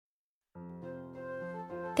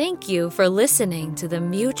Thank you for listening to the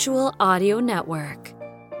Mutual Audio Network.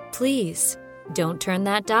 Please, don't turn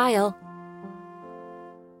that dial.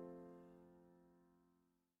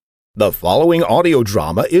 The following audio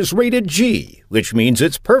drama is rated G, which means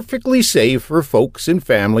it's perfectly safe for folks and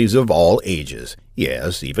families of all ages.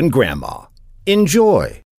 Yes, even Grandma.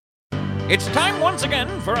 Enjoy. It's time once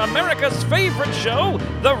again for America's favorite show,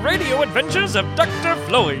 The Radio Adventures of Dr.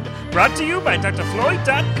 Floyd, brought to you by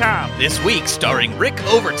drfloyd.com. This week starring Rick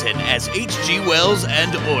Overton as H.G. Wells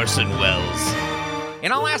and Orson Welles.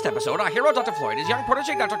 In our last episode, our hero Dr. Floyd, his young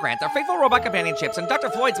protege Dr. Grant, their faithful robot companion Chips, and Dr.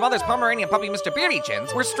 Floyd's mother's Pomeranian puppy Mr. Beardy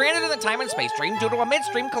Chins were stranded in the time and space stream due to a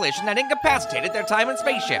midstream collision that incapacitated their time and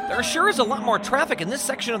spaceship. There sure is a lot more traffic in this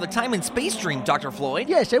section of the time and space stream, Dr. Floyd.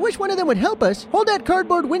 Yes, I wish one of them would help us. Hold that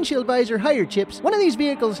cardboard windshield visor higher, Chips. One of these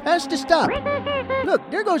vehicles has to stop. Look,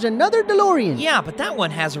 there goes another DeLorean. Yeah, but that one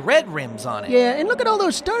has red rims on it. Yeah, and look at all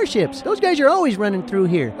those starships. Those guys are always running through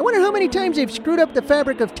here. I wonder how many times they've screwed up the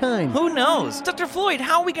fabric of time. Who knows? Dr. Floyd,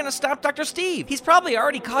 how are we going to stop Dr. Steve? He's probably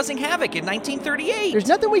already causing havoc in 1938. There's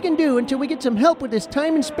nothing we can do until we get some help with this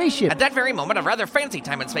time and spaceship. At that very moment, a rather fancy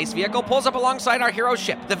time and space vehicle pulls up alongside our hero's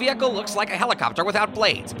ship. The vehicle looks like a helicopter without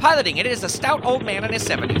blades. Piloting it is a stout old man in his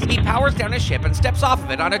 70s. He powers down his ship and steps off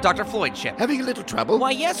of it onto Dr. Floyd's ship. Having a little trouble?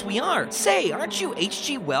 Why, yes, we are. Say, aren't you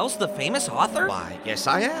H.G. Wells, the famous author? Why, yes,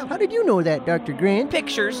 I am. How did you know that, Dr. Grant?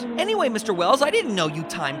 Pictures. Anyway, Mr. Wells, I didn't know you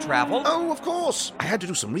time traveled. Oh, of course. I had to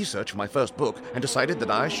do some research for my first book and decided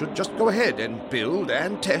that I should just go ahead and build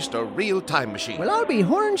and test a real time machine. Well, I'll be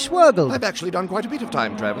hornswoggled. I've actually done quite a bit of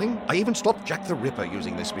time traveling. I even stopped Jack the Ripper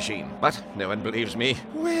using this machine. But no one believes me.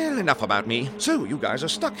 Well, enough about me. So, you guys are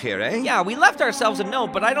stuck here, eh? Yeah, we left ourselves a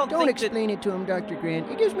note, but I don't Don't think explain it to him, Dr.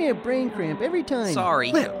 Grant. It gives me a brain cramp every time.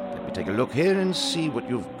 Sorry. Well, let me take a look here and see what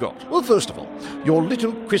you've got. Well, first of all, your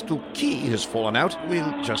little crystal key has fallen out.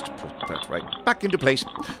 We'll just put that right back into place.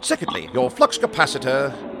 Secondly, your flux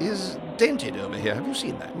capacitor is dented over here. Have you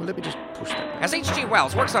seen that? Well, let me just push that back. As H.G.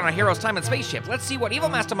 Wells works on our hero's time and spaceship, let's see what evil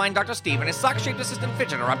mastermind Dr. Steve and his sock-shaped assistant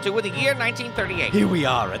Fidget are up to in the year 1938. Here we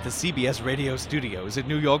are at the CBS radio studios in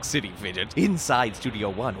New York City, Fidget. Inside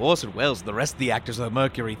Studio 1, Orson Welles and the rest of the actors of the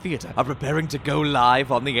Mercury Theatre are preparing to go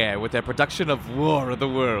live on the air with their production of War of the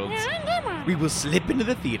Worlds. We will slip into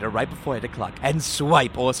the theater right before 8 o'clock and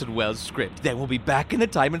swipe Orson Welles' script. Then we'll be back in the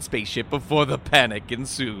time and spaceship before the panic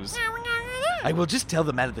ensues. I will just tell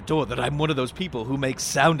the man at the door that I'm one of those people who makes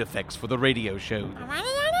sound effects for the radio show.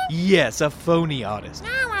 Yes, a phony artist.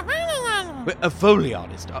 A Foley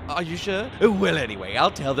artist. Are you sure? Well, anyway,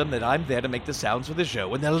 I'll tell them that I'm there to make the sounds for the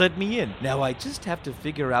show and they'll let me in. Now, I just have to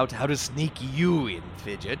figure out how to sneak you in,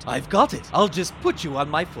 Fidget. I've got it. I'll just put you on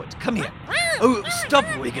my foot. Come here. Oh, stop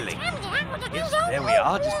wiggling. Yes, there we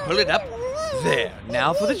are. Just pull it up. There.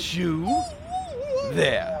 Now for the shoe.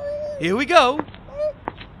 There. Here we go.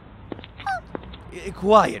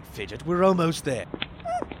 Quiet, Fidget. We're almost there.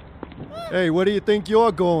 Hey, where do you think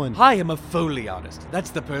you're going? Hi, I'm a Foley artist.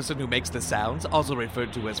 That's the person who makes the sounds, also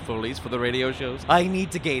referred to as Foleys for the radio shows. I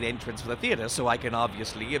need to gain entrance for the theater so I can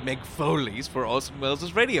obviously make Foleys for Orson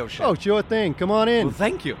Welles' radio show. Oh, sure thing. Come on in. Well,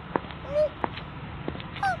 thank you.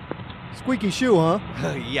 Squeaky shoe, huh?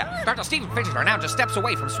 Yeah. Dr. Steve and Fidget are now just steps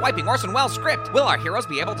away from swiping Orson Welles' script. Will our heroes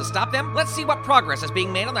be able to stop them? Let's see what progress is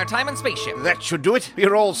being made on their time and spaceship. That should do it.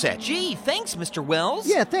 You're all set. Gee, thanks, Mr. Wells.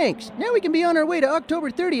 Yeah, thanks. Now we can be on our way to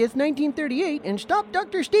October 30th, 1938 and stop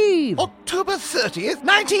Dr. Steve. October 30th,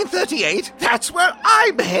 1938? That's where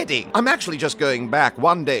I'm heading. I'm actually just going back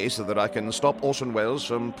one day so that I can stop Orson Welles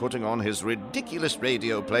from putting on his ridiculous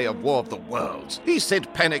radio play of War of the Worlds. He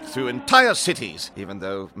sent panic through entire cities, even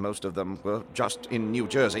though most of them were just in New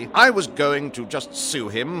Jersey. I was going to just sue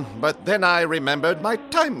him, but then I remembered my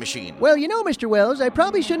time machine. Well, you know, Mr. Wells, I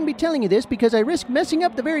probably shouldn't be telling you this because I risk messing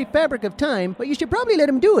up the very fabric of time, but you should probably let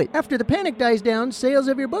him do it. After the panic dies down, sales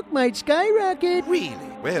of your book might skyrocket. Really?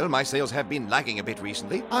 Well, my sales have been lagging a bit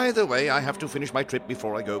recently. Either way, I have to finish my trip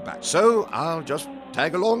before I go back. So I'll just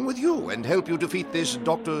tag along with you and help you defeat this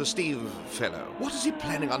Dr. Steve fellow. What is he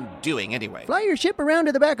planning on doing anyway? Fly your ship around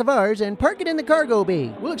to the back of ours and park it in the cargo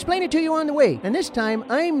bay. We'll explain it to you on the way. And this time,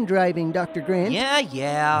 I'm driving, Dr. Grant.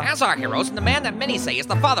 Yeah. As our heroes and the man that many say is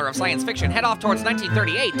the father of science fiction head off towards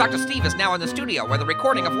 1938, Dr. Steve is now in the studio where the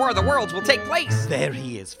recording of War of the Worlds will take place. There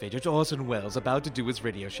he is, Fidget. Orson Welles about to do his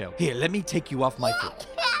radio show. Here, let me take you off my foot.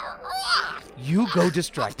 You go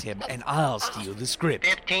distract him, and I'll steal the script.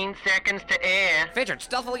 15 seconds to air. Fidget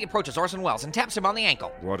stealthily approaches Orson Welles and taps him on the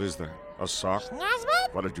ankle. What is that? A sock?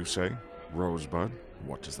 What did you say? Rosebud?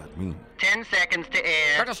 What does that mean? 10 seconds to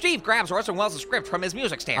air. Dr. Steve grabs Orson Welles' script from his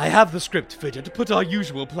music stand. I have the script, Fidget. Put our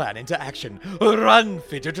usual plan into action. Run,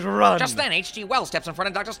 Fidget, run. Just then, H.G. Wells steps in front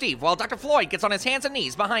of Dr. Steve while Dr. Floyd gets on his hands and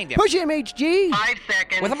knees behind him. Push him, HG! 5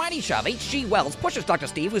 seconds. With a mighty shove, H.G. Wells pushes Dr.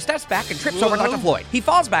 Steve, who steps back and trips over Dr. Floyd. He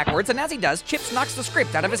falls backwards, and as he does, Chips knocks the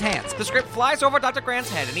script out of his hands. The script flies over Dr.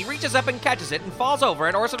 Grant's head, and he reaches up and catches it and falls over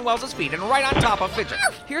at Orson Welles' feet and right on top of Fidget.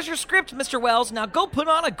 Here's your script, Mr. Wells. Now go put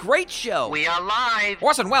on a great show. We are live.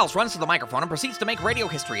 Orson Welles runs to the microphone and proceeds to make radio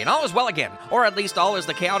history, and all is well again. Or at least all is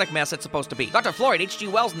the chaotic mess it's supposed to be. Dr. Floyd, H.G.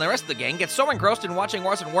 Wells, and the rest of the gang get so engrossed in watching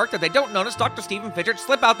Orson work that they don't notice Dr. Steve and Fidget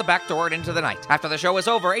slip out the back door and into the night. After the show is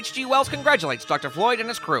over, H.G. Wells congratulates Dr. Floyd and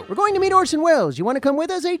his crew. We're going to meet Orson Welles. You want to come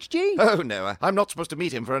with us, HG? Oh, no, I'm not supposed to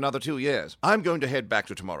meet him for another 2 years. I'm going to head back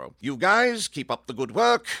to tomorrow. You guys, keep up the good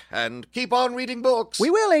work, and keep on reading books. We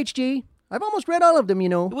will, HG. I've almost read all of them, you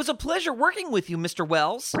know. It was a pleasure working with you, Mr.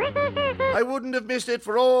 Wells. I wouldn't have missed it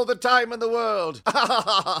for all the time in the world.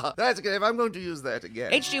 That's good. I'm going to use that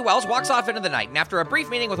again. H.G. Wells walks off into the night, and after a brief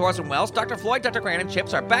meeting with Orson Welles, Dr. Floyd, Dr. Grant, and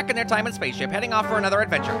Chips are back in their time and spaceship, heading off for another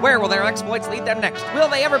adventure. Where will their exploits lead them next? Will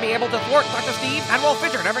they ever be able to thwart Dr. Steve? And will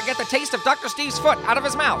Fidget ever get the taste of Dr. Steve's foot out of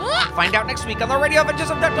his mouth? Find out next week on the Radio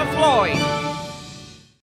Adventures of Dr. Floyd.